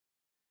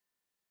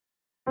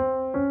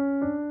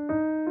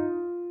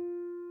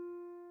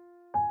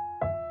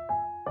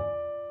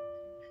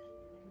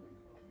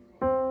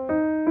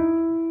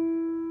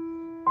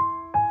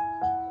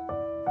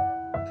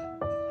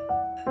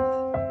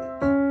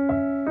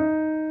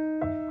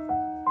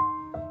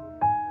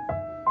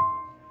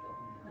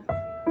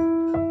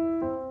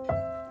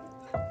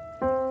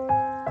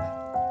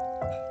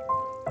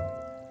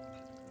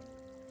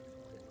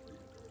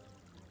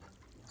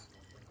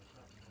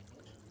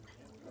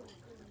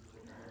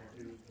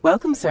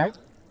Welcome, sir.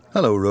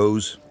 Hello,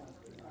 Rose.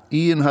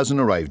 Ian hasn't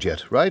arrived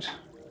yet, right?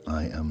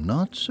 I am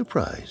not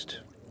surprised.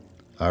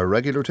 Our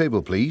regular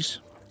table, please.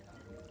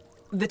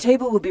 The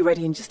table will be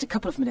ready in just a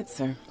couple of minutes,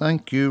 sir.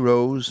 Thank you,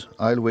 Rose.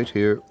 I'll wait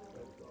here.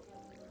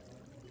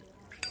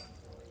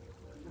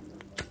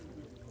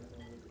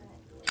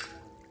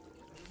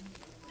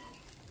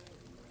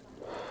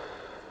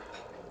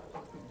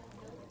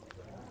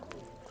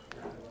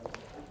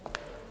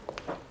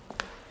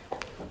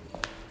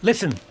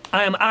 Listen,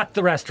 I am at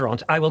the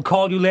restaurant. I will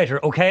call you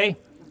later, okay?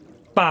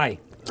 Bye.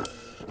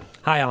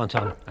 Hi,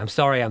 Anton. I'm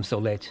sorry I'm so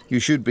late. You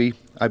should be.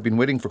 I've been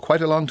waiting for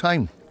quite a long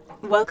time.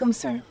 Welcome,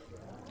 sir.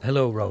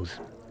 Hello, Rose.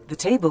 The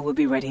table will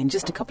be ready in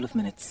just a couple of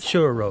minutes.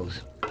 Sure,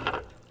 Rose.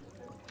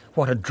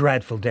 What a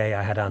dreadful day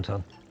I had,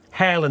 Anton.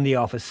 Hell in the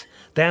office.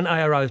 Then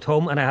I arrived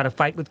home and I had a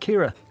fight with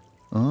Kira.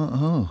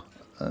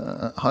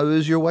 How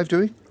is your wife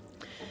doing?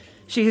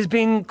 She has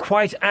been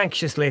quite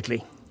anxious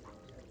lately.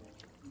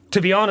 To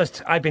be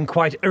honest, I've been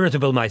quite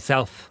irritable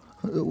myself.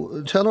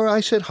 Tell her I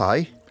said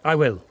hi. I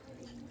will.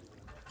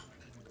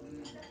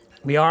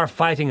 We are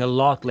fighting a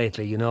lot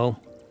lately, you know.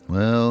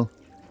 Well,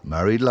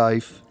 married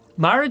life.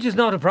 Marriage is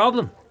not a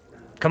problem.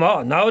 Come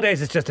on,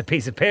 nowadays it's just a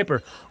piece of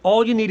paper.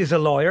 All you need is a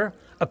lawyer,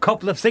 a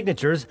couple of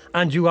signatures,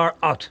 and you are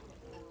out.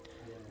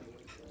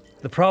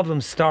 The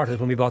problem started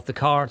when we bought the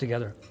car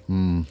together.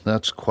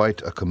 That's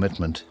quite a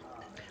commitment.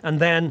 And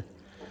then,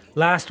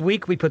 last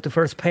week we put the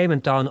first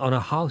payment down on a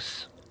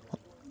house.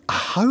 A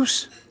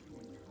house?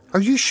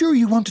 Are you sure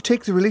you want to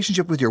take the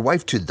relationship with your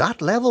wife to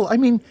that level? I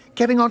mean,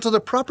 getting onto the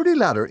property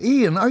ladder.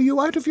 Ian, are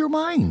you out of your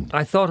mind?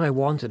 I thought I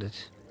wanted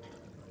it.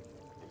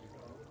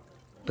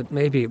 But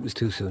maybe it was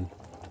too soon.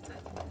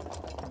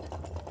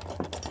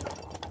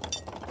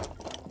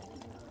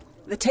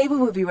 The table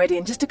will be ready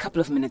in just a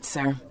couple of minutes,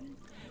 sir.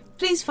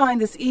 Please find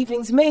this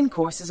evening's main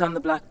courses on the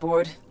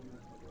blackboard.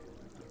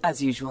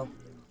 As usual.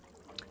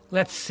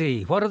 Let's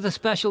see, what are the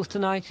specials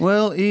tonight?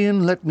 Well,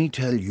 Ian, let me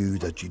tell you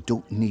that you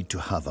don't need to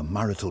have a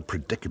marital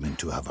predicament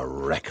to have a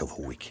wreck of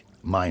a week.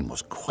 Mine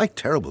was quite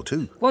terrible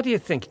too. What do you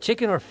think,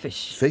 chicken or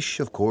fish?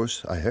 Fish, of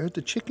course. I heard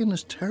the chicken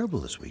is terrible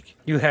this week.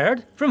 You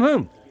heard? From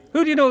whom?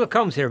 Who do you know that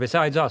comes here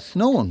besides us?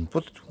 No one,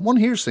 but one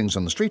hears things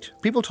on the street.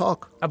 People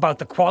talk. About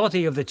the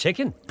quality of the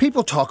chicken?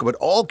 People talk about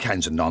all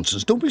kinds of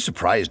nonsense. Don't be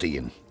surprised,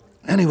 Ian.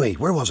 Anyway,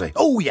 where was I?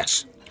 Oh,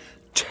 yes.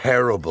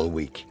 Terrible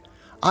week.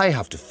 I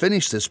have to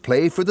finish this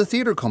play for the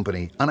theatre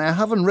company, and I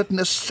haven't written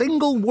a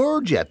single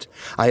word yet.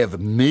 I have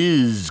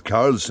Ms.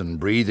 Carlson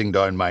breathing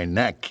down my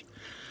neck.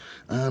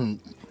 And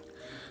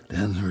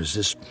then there is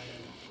this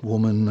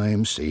woman I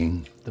am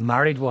seeing. The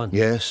married one?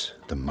 Yes,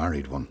 the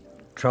married one.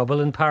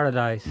 Trouble in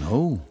paradise?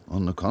 No,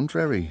 on the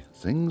contrary,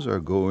 things are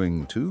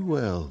going too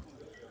well.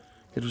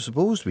 It was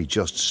supposed to be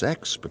just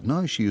sex, but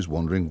now she is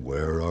wondering,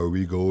 where are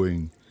we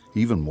going?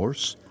 Even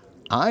worse,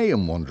 I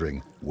am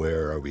wondering,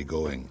 where are we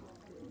going?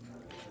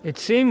 It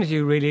seems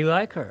you really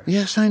like her.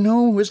 Yes, I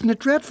know. Isn't it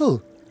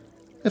dreadful?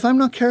 If I'm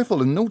not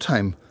careful in no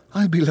time,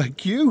 I'll be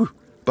like you,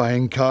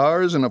 buying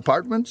cars and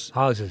apartments.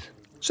 Houses.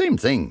 Same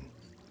thing.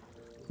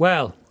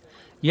 Well,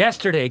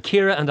 yesterday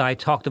Kira and I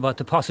talked about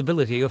the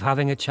possibility of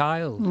having a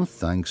child. Oh,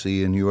 thanks,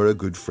 Ian. You are a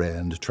good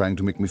friend, trying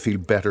to make me feel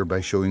better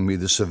by showing me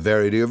the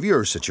severity of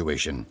your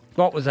situation.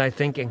 What was I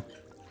thinking?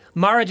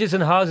 Marriages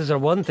and houses are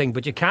one thing,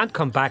 but you can't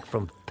come back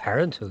from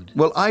parenthood.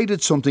 Well, I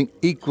did something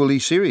equally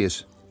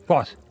serious.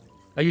 What?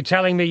 Are you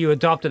telling me you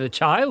adopted a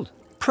child?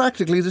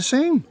 Practically the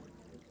same.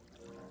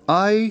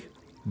 I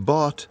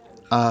bought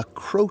a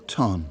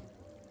croton.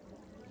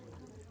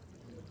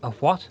 A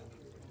what?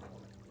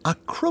 A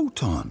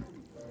croton.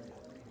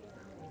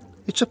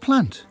 It's a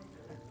plant.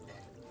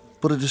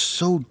 But it is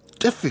so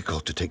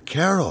difficult to take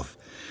care of.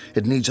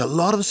 It needs a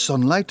lot of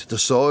sunlight. The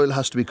soil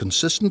has to be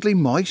consistently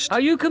moist.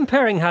 Are you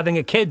comparing having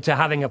a kid to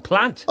having a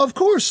plant? Of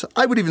course.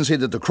 I would even say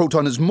that the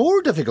croton is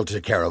more difficult to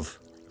take care of.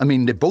 I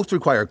mean, they both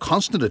require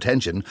constant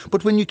attention,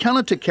 but when you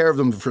cannot take care of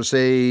them for,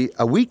 say,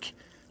 a week,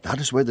 that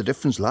is where the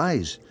difference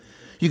lies.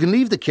 You can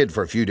leave the kid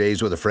for a few days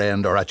with a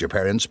friend or at your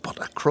parents', but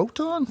a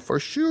croton,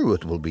 for sure,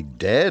 it will be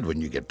dead when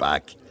you get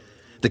back.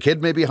 The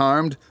kid may be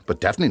harmed,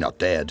 but definitely not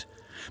dead.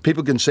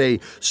 People can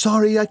say,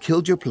 sorry, I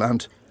killed your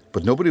plant,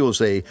 but nobody will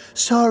say,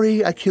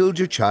 sorry, I killed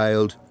your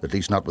child, at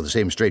least not with the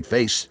same straight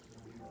face.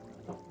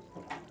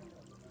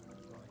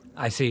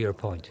 I see your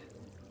point.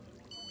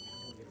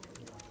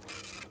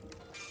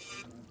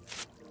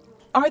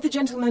 Are the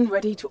gentlemen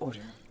ready to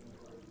order?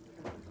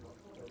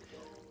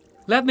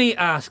 Let me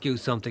ask you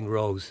something,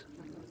 Rose.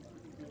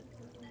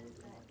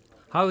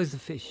 How is the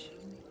fish?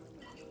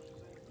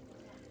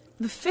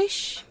 The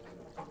fish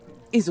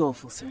is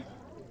awful, sir.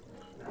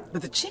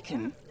 But the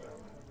chicken,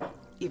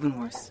 even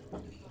worse.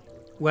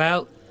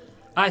 Well,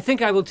 I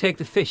think I will take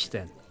the fish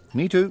then.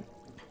 Me too.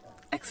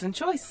 Excellent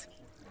choice.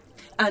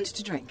 And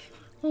to drink.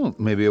 Oh,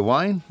 maybe a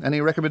wine.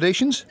 Any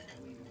recommendations?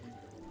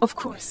 Of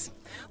course.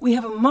 We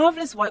have a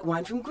marvellous white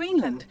wine from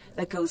Greenland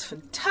that goes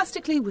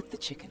fantastically with the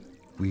chicken.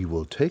 We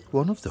will take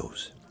one of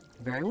those.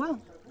 Very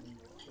well.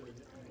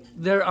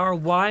 There are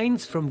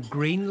wines from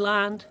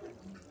Greenland?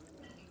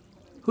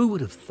 Who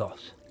would have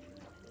thought?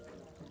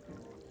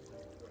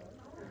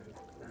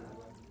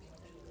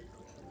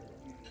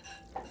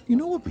 You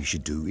know what we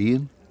should do,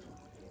 Ian?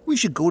 We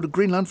should go to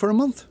Greenland for a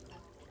month.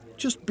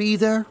 Just be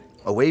there,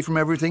 away from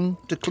everything,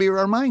 to clear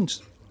our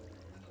minds.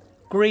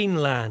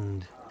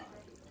 Greenland.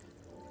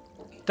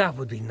 That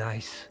would be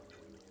nice.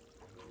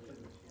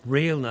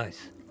 Real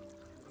nice.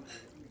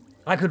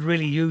 I could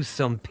really use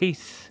some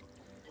peace.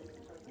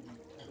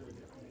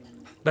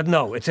 But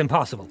no, it's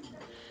impossible.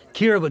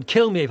 Kira would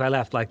kill me if I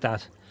left like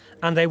that.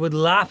 And they would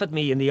laugh at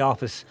me in the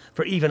office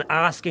for even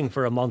asking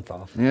for a month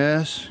off.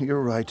 Yes,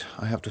 you're right.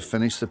 I have to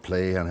finish the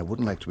play and I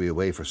wouldn't like to be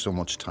away for so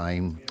much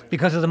time.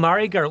 Because of the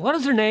Mari girl. What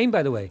is her name,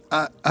 by the way?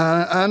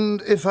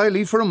 And if I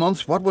leave for a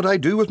month, what would I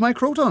do with my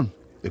Croton?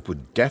 It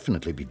would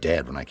definitely be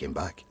dead when I came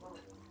back.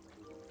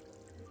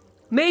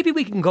 Maybe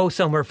we can go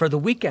somewhere for the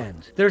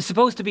weekend. There's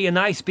supposed to be a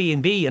nice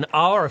B&B an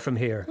hour from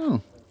here.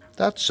 Oh,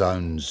 that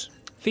sounds...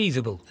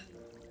 Feasible.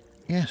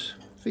 Yes,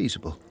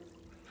 feasible.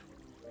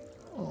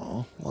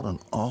 Oh, what an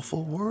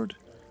awful word.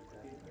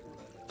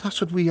 That's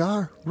what we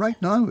are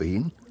right now,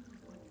 Ian.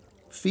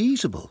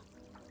 Feasible.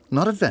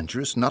 Not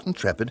adventurous, not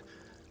intrepid,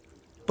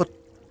 but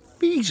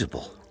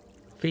feasible.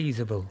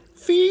 Feasible.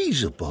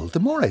 Feasible. The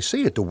more I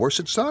say it, the worse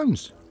it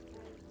sounds.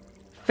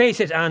 Face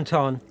it,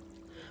 Anton.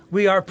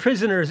 We are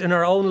prisoners in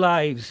our own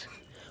lives.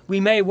 We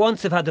may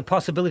once have had the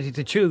possibility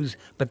to choose,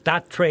 but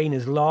that train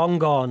is long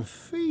gone.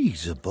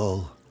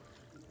 Feasible.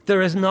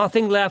 There is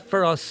nothing left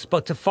for us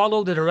but to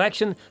follow the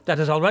direction that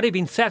has already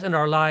been set in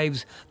our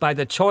lives by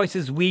the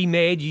choices we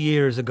made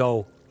years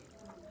ago.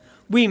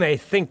 We may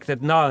think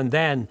that now and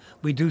then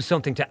we do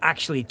something to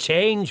actually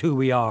change who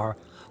we are,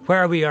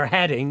 where we are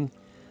heading,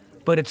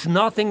 but it's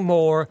nothing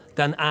more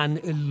than an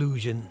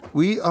illusion.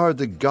 We are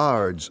the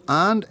guards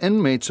and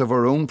inmates of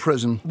our own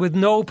prison. With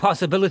no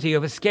possibility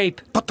of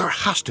escape. But there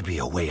has to be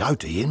a way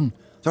out, Ian.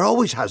 There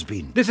always has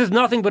been. This is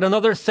nothing but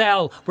another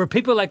cell where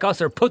people like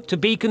us are put to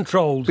be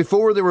controlled.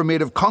 Before they were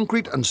made of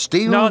concrete and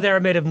steel. Now they're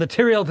made of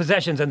material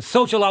possessions and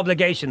social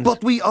obligations.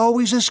 But we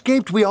always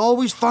escaped. We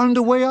always found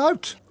a way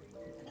out.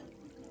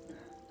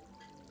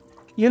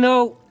 You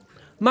know,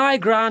 my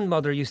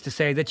grandmother used to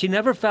say that she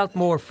never felt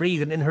more free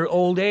than in her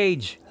old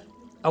age.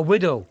 A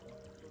widow,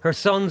 her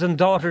sons and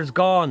daughters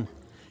gone.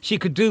 She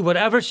could do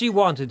whatever she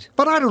wanted.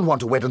 But I don't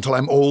want to wait until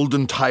I'm old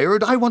and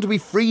tired. I want to be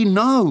free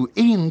now.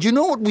 Ian, do you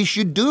know what we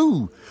should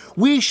do?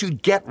 We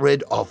should get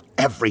rid of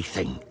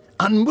everything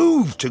and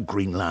move to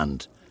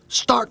Greenland.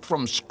 Start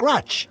from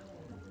scratch.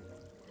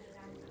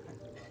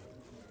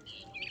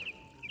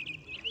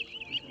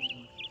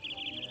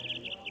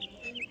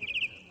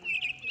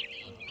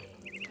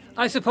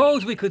 I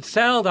suppose we could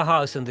sell the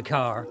house and the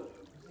car.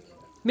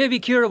 Maybe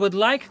Kira would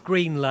like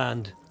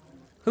Greenland.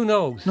 Who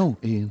knows? No,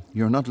 Ian,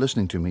 you're not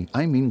listening to me.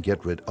 I mean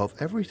get rid of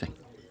everything.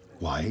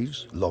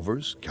 Wives,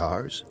 lovers,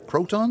 cars,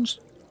 Crotons,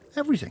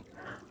 everything.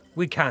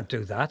 We can't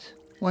do that.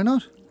 Why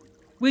not?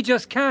 We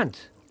just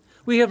can't.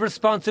 We have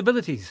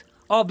responsibilities,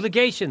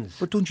 obligations.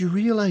 But don't you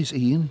realise,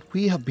 Ian,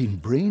 we have been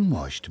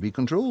brainwashed to be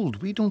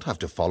controlled. We don't have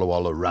to follow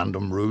all the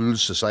random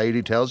rules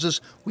society tells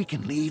us. We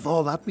can leave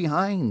all that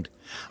behind.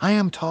 I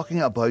am talking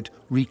about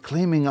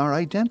reclaiming our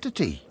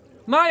identity.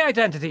 My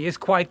identity is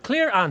quite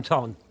clear,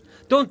 Anton.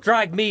 Don't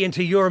drag me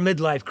into your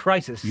midlife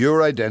crisis.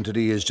 Your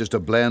identity is just a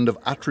blend of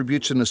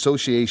attributes and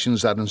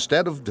associations that,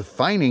 instead of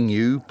defining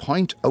you,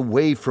 point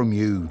away from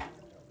you.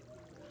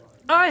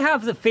 I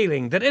have the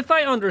feeling that if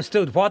I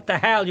understood what the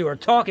hell you are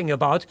talking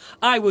about,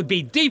 I would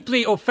be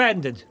deeply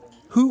offended.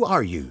 Who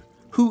are you?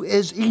 Who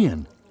is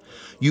Ian?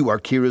 You are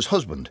Kira's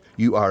husband.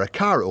 You are a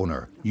car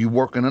owner. You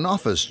work in an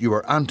office. You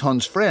are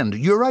Anton's friend.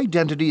 Your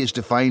identity is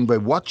defined by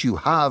what you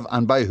have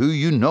and by who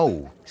you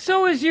know.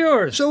 So is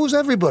yours. So is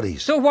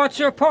everybody's. So what's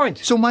your point?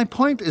 So my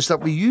point is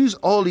that we use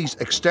all these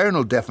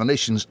external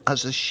definitions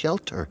as a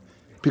shelter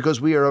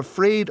because we are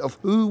afraid of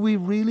who we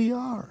really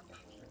are.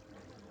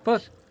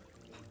 But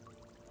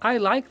I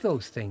like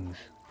those things.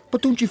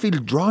 But don't you feel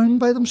drowned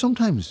by them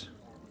sometimes?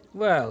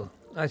 Well,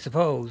 I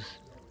suppose.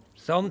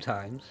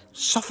 Sometimes.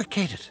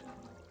 Suffocated.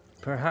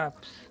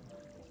 Perhaps.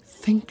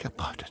 Think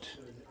about it.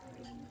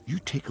 You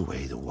take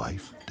away the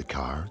wife, the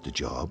car, the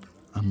job,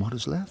 and what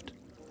is left?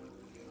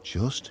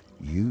 Just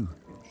you,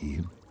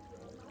 Ian.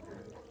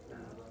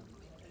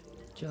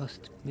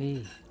 Just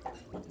me.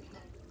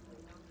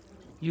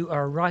 You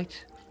are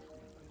right.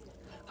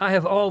 I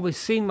have always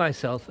seen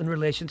myself in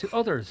relation to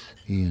others.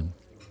 Ian,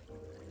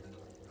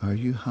 are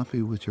you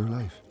happy with your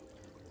life?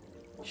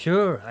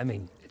 Sure, I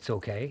mean, it's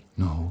okay.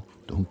 No,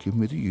 don't give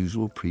me the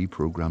usual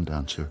pre-programmed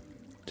answer.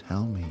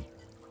 Tell me,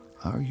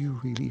 are you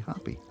really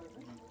happy?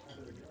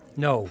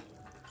 No,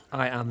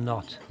 I am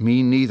not.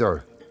 Me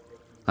neither.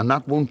 And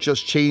that won't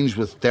just change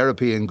with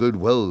therapy and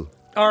goodwill.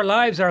 Our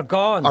lives are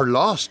gone. Are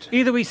lost.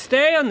 Either we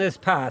stay on this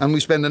path. And we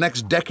spend the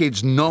next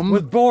decades numb.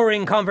 With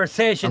boring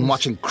conversations. And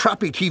watching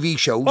crappy TV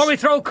shows. Or we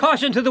throw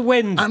caution to the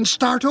wind. And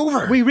start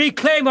over. We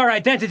reclaim our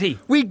identity.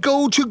 We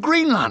go to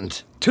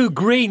Greenland. To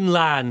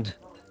Greenland.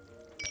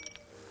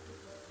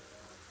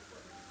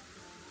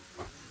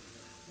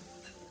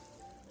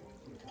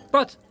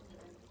 But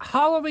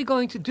how are we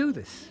going to do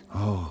this?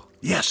 Oh,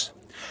 yes.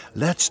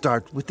 Let's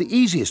start with the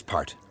easiest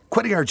part.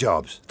 Quitting our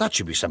jobs. That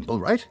should be simple,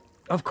 right?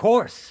 Of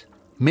course.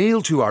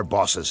 Mail to our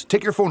bosses.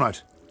 Take your phone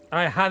out.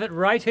 I have it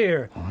right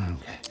here.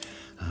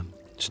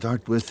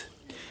 Start with,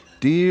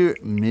 Dear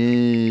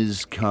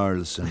Ms.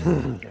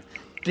 Carlson.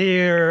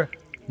 Dear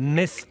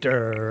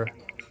Mr.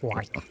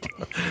 White,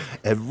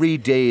 Every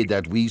day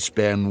that we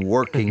spend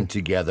working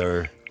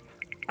together,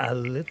 a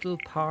little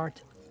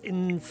part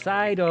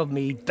inside of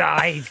me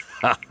dies.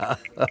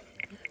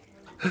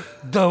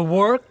 The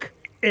work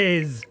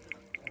is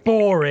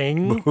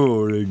boring.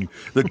 boring.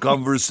 The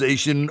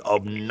conversation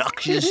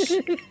obnoxious.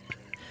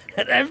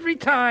 And every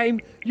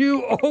time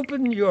you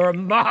open your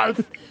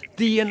mouth,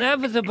 the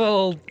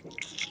inevitable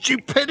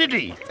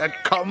Stupidity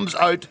that comes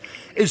out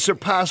is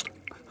surpassed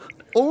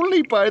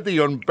only by the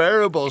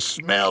unbearable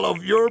smell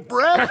of your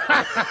breath.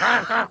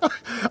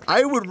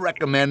 I would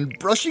recommend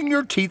brushing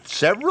your teeth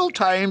several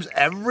times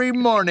every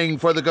morning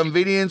for the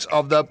convenience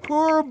of the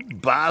poor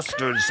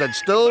bastards that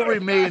still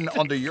remain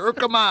under your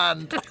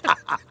command.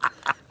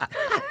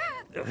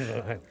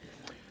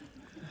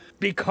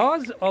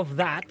 Because of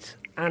that,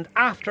 and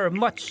after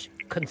much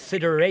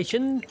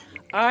consideration,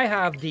 I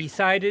have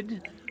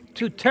decided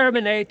to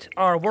terminate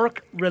our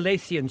work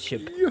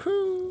relationship.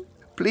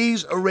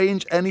 Please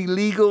arrange any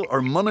legal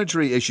or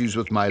monetary issues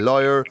with my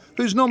lawyer,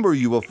 whose number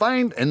you will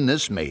find in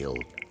this mail.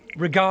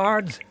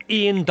 Regards,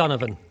 Ian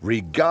Donovan.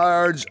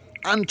 Regards,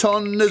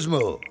 Anton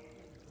Nismo.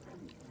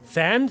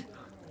 Send?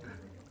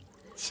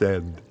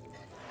 Send.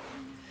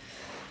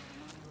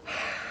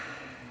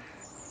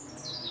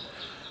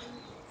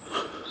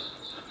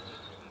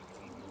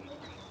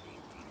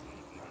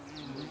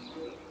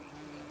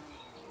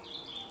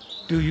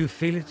 Do you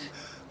feel it?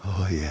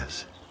 Oh,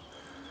 yes.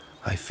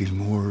 I feel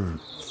more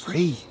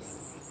free.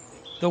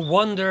 The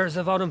wonders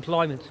of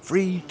unemployment.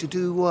 Free to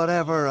do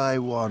whatever I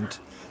want.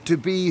 To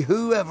be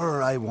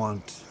whoever I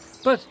want.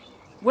 But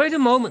wait a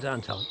moment,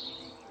 Anton.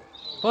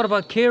 What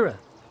about Kira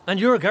and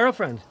your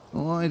girlfriend?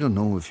 Oh, I don't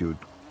know if you would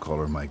call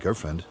her my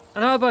girlfriend.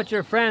 And how about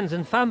your friends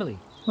and family?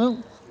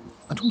 Well,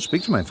 I don't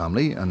speak to my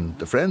family, and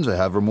the friends I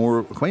have are more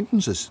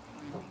acquaintances.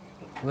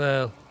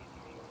 Well,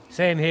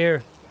 same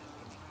here.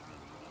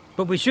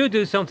 But we should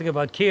do something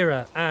about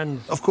Kira, and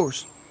Of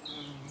course.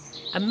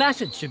 a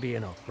message should be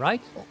enough,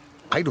 right?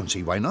 I don't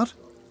see why not.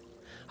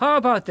 How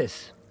about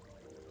this?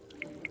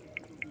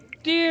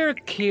 Dear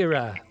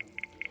Kira,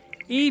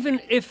 even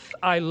if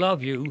I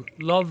love you,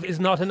 love is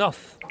not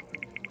enough.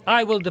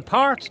 I will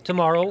depart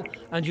tomorrow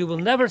and you will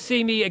never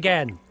see me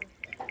again.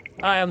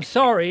 I am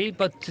sorry,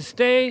 but to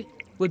stay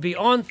would be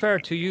unfair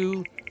to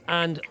you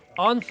and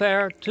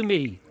unfair to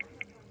me.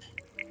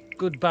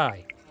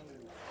 Goodbye.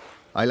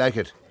 I like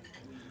it.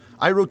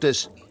 I wrote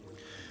this.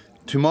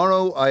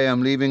 Tomorrow I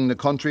am leaving the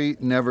country,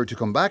 never to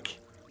come back.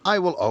 I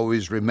will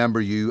always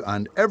remember you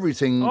and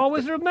everything.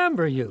 Always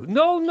remember you.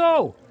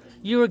 No.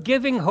 You are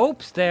giving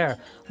hopes there.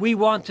 We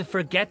want to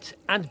forget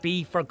and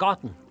be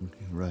forgotten.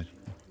 Right.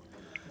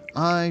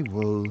 I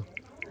will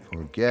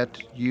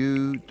forget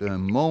you the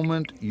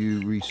moment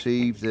you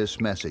receive this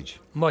message.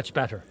 Much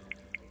better.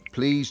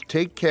 Please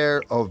take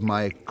care of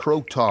my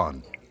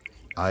croton.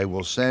 I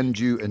will send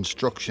you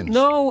instructions.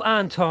 No,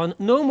 Anton,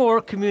 no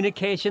more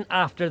communication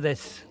after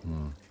this.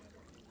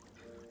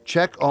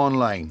 Check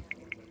online.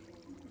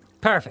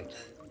 Perfect.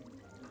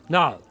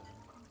 Now,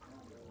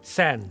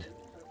 send.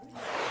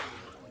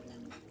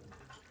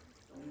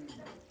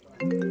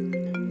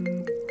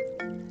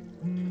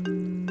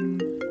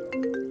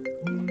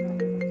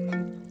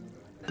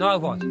 Now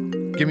what?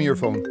 Give me your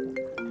phone.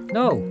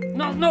 No.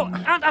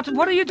 Anton,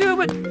 what are you doing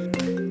with...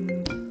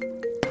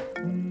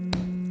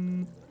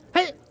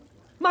 Hey,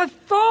 my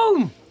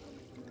phone!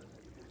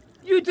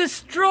 You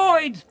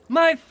destroyed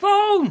my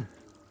phone!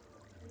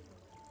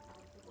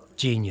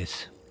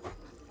 Genius.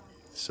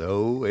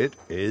 So it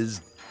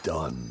is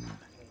done.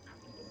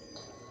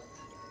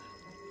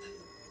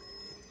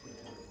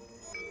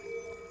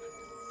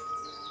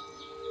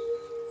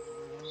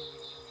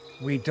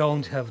 We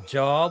don't have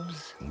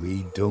jobs.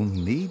 We don't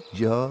need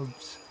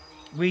jobs.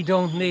 We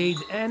don't need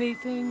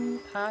anything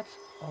at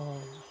all.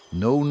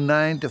 No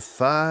 9 to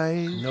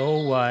 5. No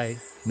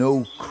wife.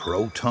 No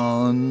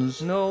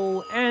crotons.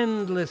 No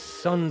endless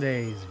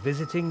Sundays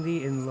visiting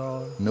the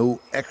in-laws. No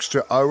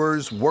extra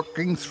hours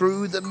working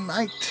through the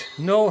night.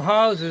 No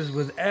houses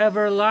with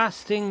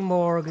everlasting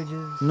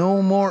mortgages.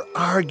 No more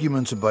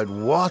arguments about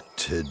what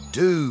to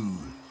do.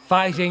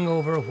 Fighting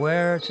over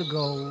where to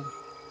go.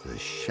 The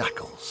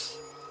shackles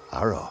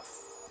are off.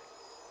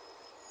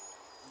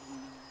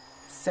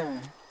 Sir,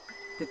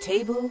 the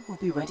table will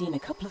be ready in a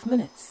couple of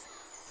minutes.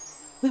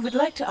 We would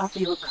like to offer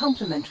you a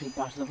complimentary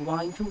bottle of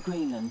wine from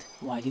Greenland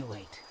while you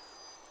wait.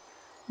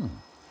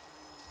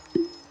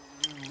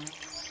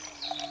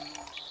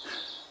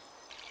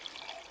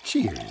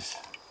 Cheers.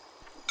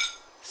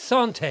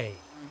 Santé.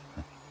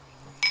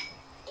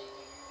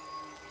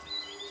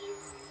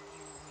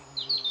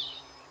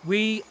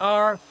 We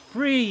are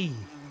free.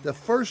 The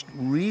first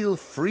real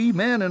free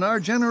men in our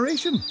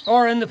generation.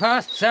 Or in the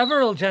past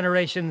several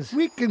generations.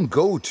 We can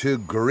go to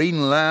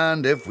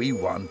Greenland if we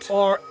want.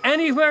 Or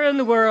anywhere in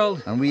the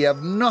world. And we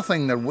have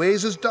nothing that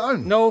weighs us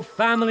down. No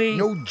family.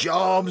 No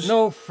jobs.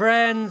 No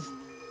friends.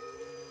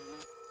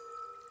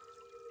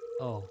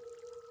 Oh.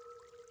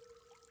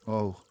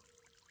 Oh.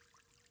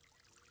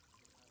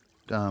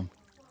 Damn,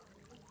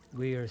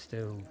 We are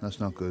still. that's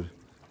not good.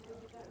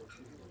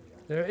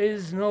 There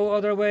is no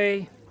other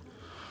way.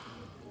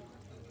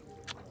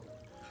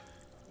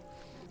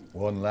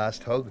 One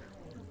last hug.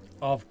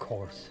 Of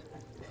course.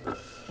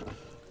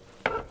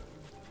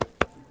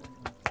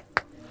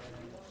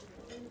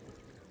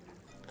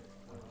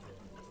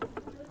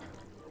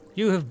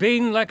 You have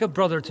been like a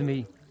brother to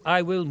me.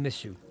 I will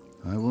miss you.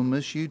 I will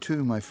miss you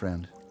too, my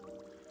friend.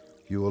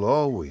 You will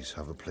always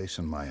have a place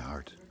in my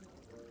heart.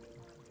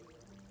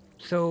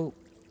 So,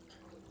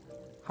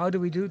 how do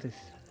we do this?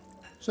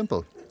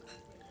 Simple.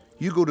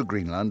 You go to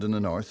Greenland in the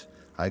north,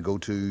 I go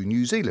to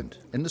New Zealand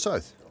in the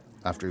south.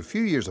 After a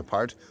few years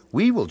apart,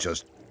 we will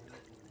just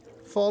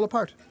fall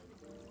apart.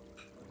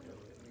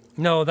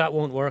 No, that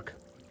won't work.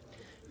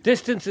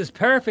 Distance is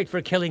perfect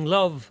for killing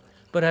love,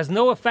 but has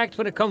no effect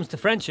when it comes to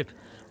friendship.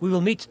 We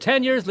will meet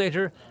 10 years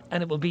later,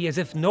 and it will be as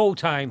if no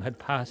time had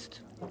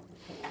passed.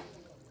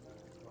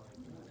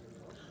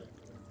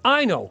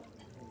 I know.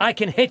 I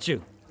can hit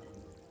you.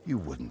 You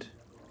wouldn't.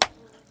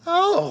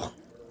 Oh!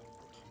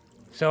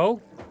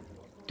 So,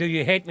 do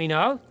you hate me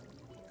now?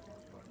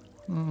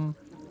 Not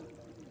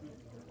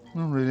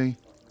really.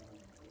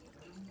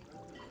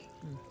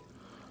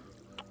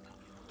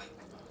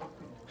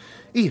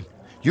 Ian,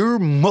 your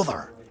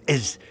mother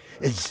is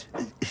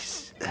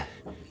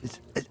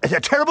a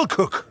terrible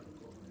cook.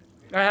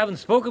 I haven't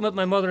spoken with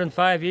my mother in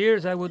 5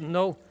 years. I wouldn't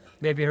know.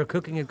 Maybe her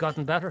cooking had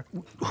gotten better.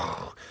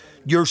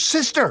 Your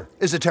sister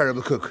is a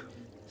terrible cook.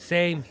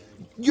 Same.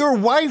 Your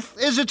wife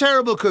is a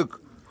terrible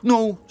cook.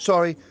 No,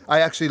 sorry, I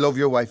actually love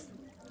your wife.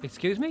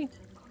 Excuse me?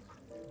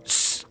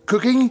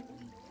 Cooking?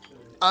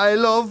 I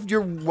love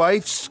your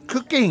wife's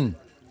cooking.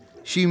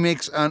 She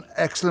makes an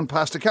excellent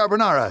pasta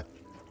carbonara.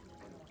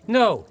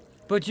 No,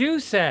 but you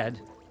said,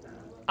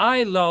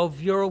 I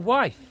love your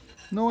wife.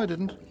 No, I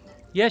didn't.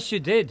 Yes, you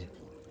did.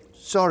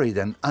 Sorry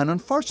then, an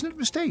unfortunate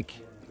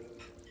mistake.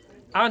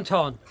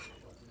 Anton,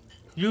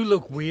 you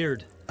look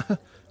weird.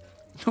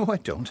 No, I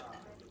don't.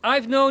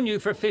 I've known you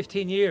for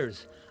 15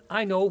 years.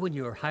 I know when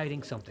you're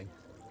hiding something.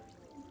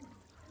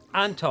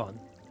 Anton,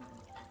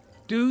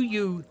 do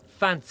you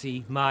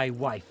fancy my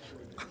wife?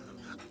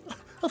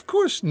 Of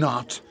course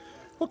not.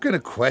 What kind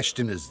of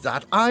question is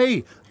that?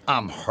 I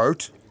am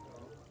hurt.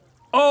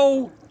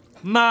 Oh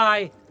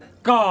my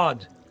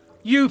God!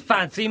 You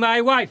fancy my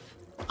wife!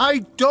 I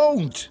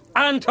don't.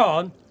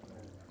 Anton!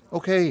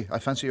 Okay, I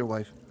fancy your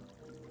wife.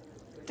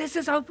 This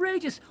is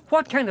outrageous.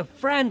 What kind of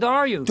friend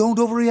are you? Don't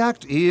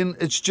overreact, Ian.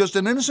 It's just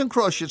an innocent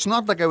crush. It's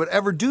not like I would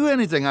ever do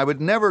anything. I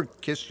would never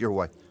kiss your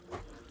wife.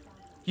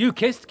 You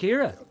kissed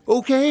Kira.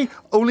 Okay,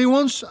 only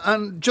once,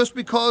 and just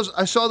because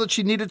I saw that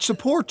she needed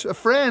support, a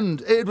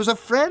friend. It was a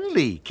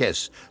friendly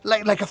kiss,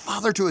 like a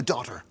father to a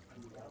daughter.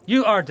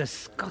 You are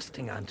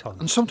disgusting, Anton.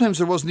 And sometimes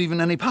there wasn't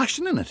even any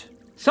passion in it.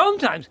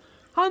 Sometimes.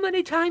 How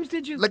many times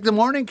did you... Like the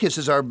morning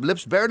kisses, our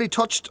lips barely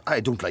touched. I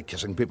don't like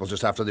kissing people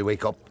just after they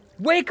wake up.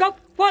 Wake up?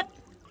 What?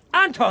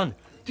 Anton,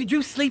 did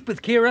you sleep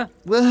with Kira?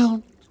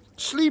 Well,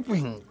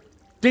 sleeping.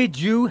 Did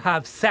you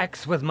have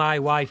sex with my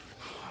wife?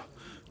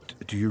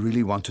 Do you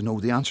really want to know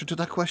the answer to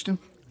that question?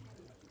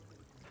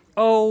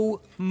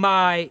 Oh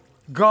my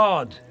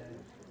God.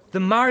 The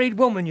married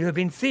woman you have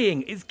been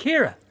seeing is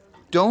Kira.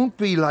 Don't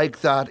be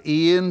like that,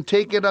 Ian.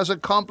 Take it as a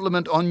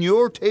compliment on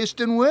your taste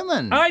in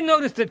women. I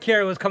noticed that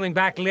Kira was coming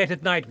back late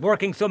at night,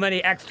 working so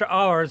many extra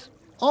hours.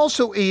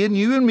 Also, Ian,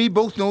 you and me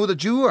both know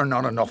that you are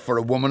not enough for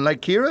a woman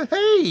like Kira.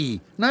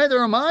 Hey,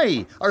 neither am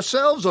I.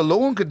 Ourselves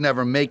alone could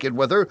never make it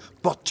with her,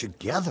 but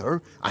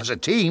together, as a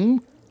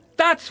team...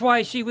 That's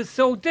why she was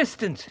so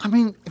distant. I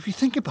mean, if you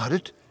think about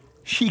it,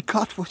 she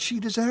got what she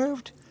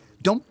deserved.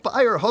 Don't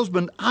buy her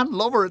husband and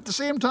love her at the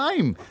same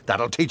time.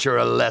 That'll teach her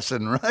a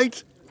lesson,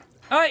 right?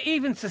 I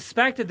even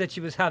suspected that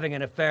she was having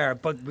an affair,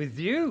 but with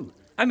you.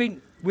 I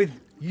mean, with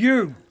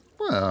you.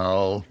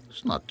 Well,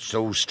 it's not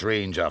so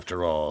strange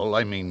after all.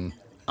 I mean,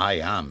 I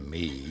am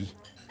me.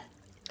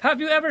 Have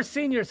you ever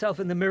seen yourself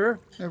in the mirror?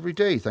 Every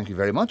day, thank you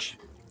very much.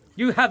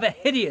 You have a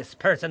hideous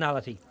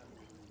personality.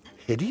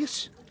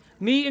 Hideous?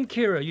 Me and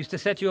Kira used to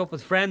set you up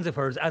with friends of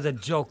hers as a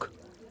joke.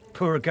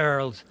 Poor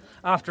girls.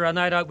 After a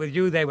night out with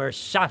you, they were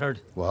shattered.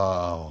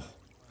 Wow,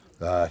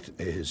 that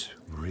is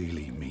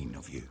really mean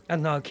of you.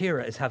 And now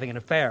Kira is having an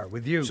affair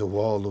with you. So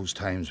all those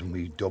times when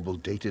we double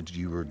dated,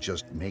 you were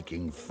just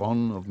making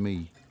fun of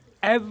me?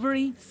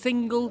 Every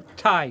single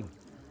time.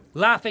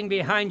 Laughing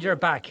behind your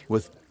back.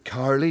 With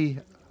Carly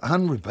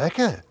and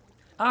Rebecca?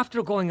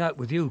 After going out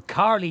with you,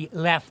 Carly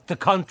left the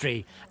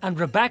country, and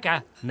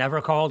Rebecca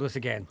never called us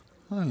again.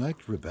 I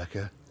liked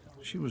Rebecca.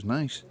 She was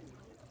nice.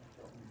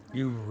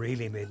 You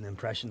really made an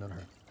impression on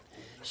her.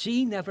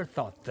 She never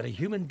thought that a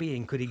human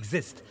being could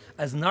exist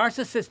as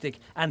narcissistic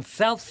and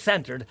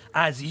self-centered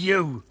as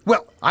you.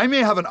 Well, I may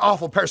have an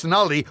awful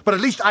personality, but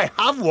at least I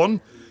have one.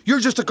 You're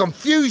just a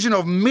confusion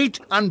of meat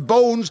and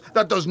bones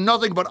that does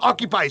nothing but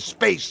occupy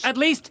space. At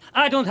least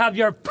I don't have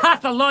your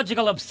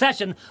pathological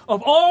obsession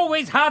of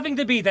always having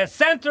to be the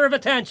centre of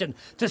attention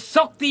to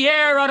suck the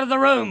air out of the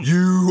room.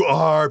 You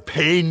are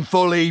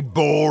painfully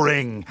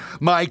boring.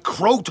 My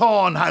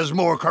Croton has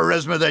more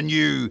charisma than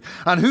you.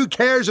 And who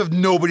cares if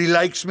nobody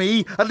likes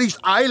me? At least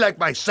I like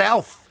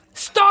myself.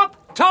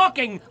 Stop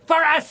talking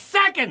for a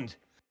second!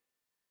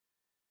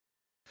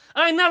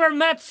 I never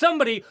met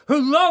somebody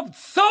who loved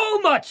so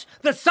much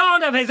the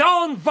sound of his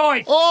own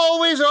voice.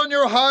 Always on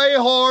your high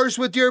horse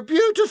with your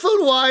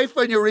beautiful wife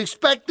and your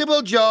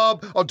respectable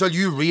job until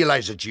you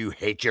realise that you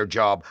hate your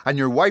job and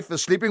your wife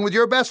is sleeping with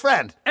your best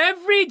friend.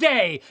 Every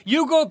day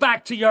you go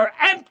back to your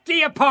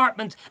empty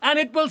apartment and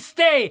it will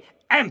stay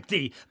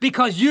empty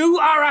because you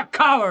are a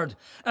coward,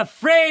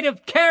 afraid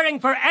of caring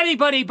for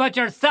anybody but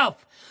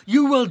yourself.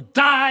 You will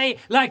die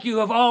like you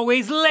have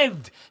always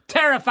lived,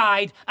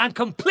 terrified and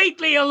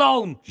completely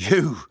alone.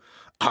 You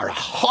are a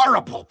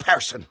horrible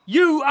person.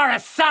 You are a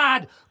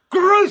sad,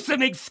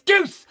 gruesome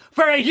excuse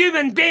for a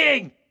human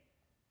being.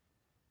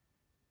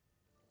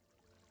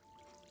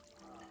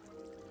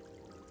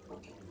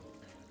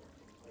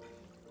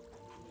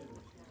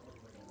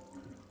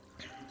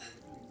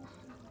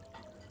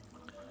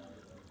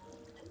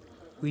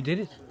 We did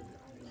it.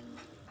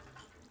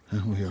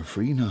 And we are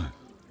free now.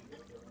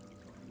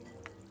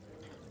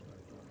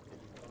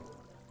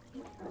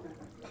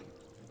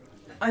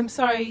 I'm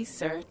sorry,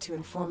 sir, to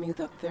inform you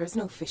that there is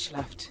no fish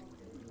left.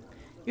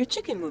 Your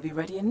chicken will be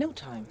ready in no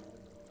time.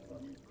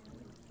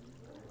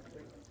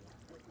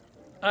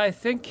 I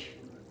think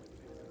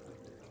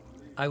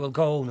I will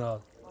go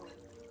now.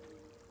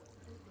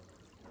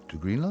 To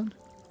Greenland?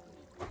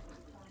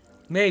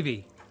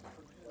 Maybe.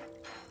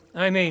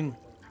 I mean,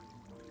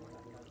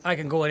 I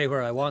can go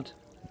anywhere I want.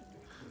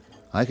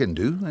 I can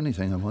do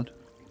anything I want.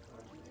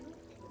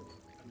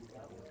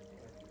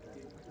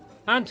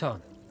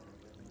 Anton,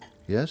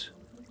 Yes?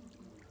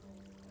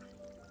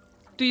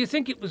 do you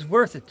think it was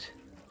worth it?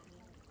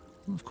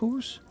 Of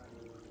course.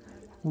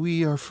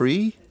 We are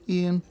free,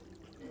 Ian.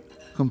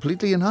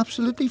 Completely and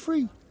absolutely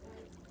free.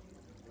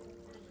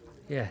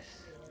 Yes.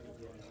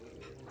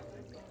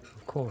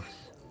 Of course.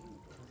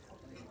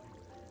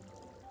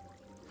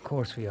 Of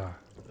course we are.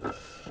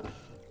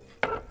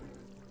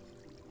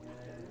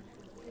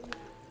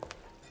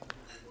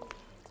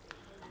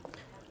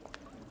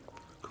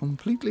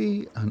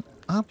 Completely and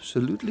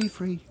absolutely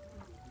free.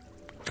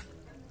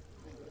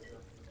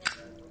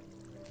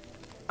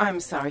 I'm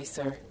sorry,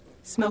 sir.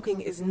 Smoking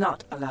is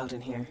not allowed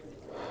in here.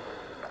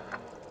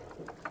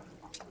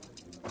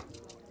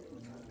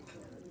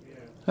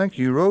 Thank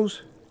you,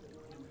 Rose.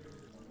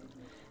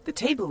 The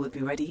table will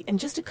be ready in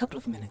just a couple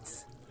of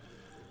minutes.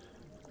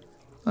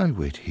 I'll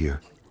wait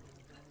here.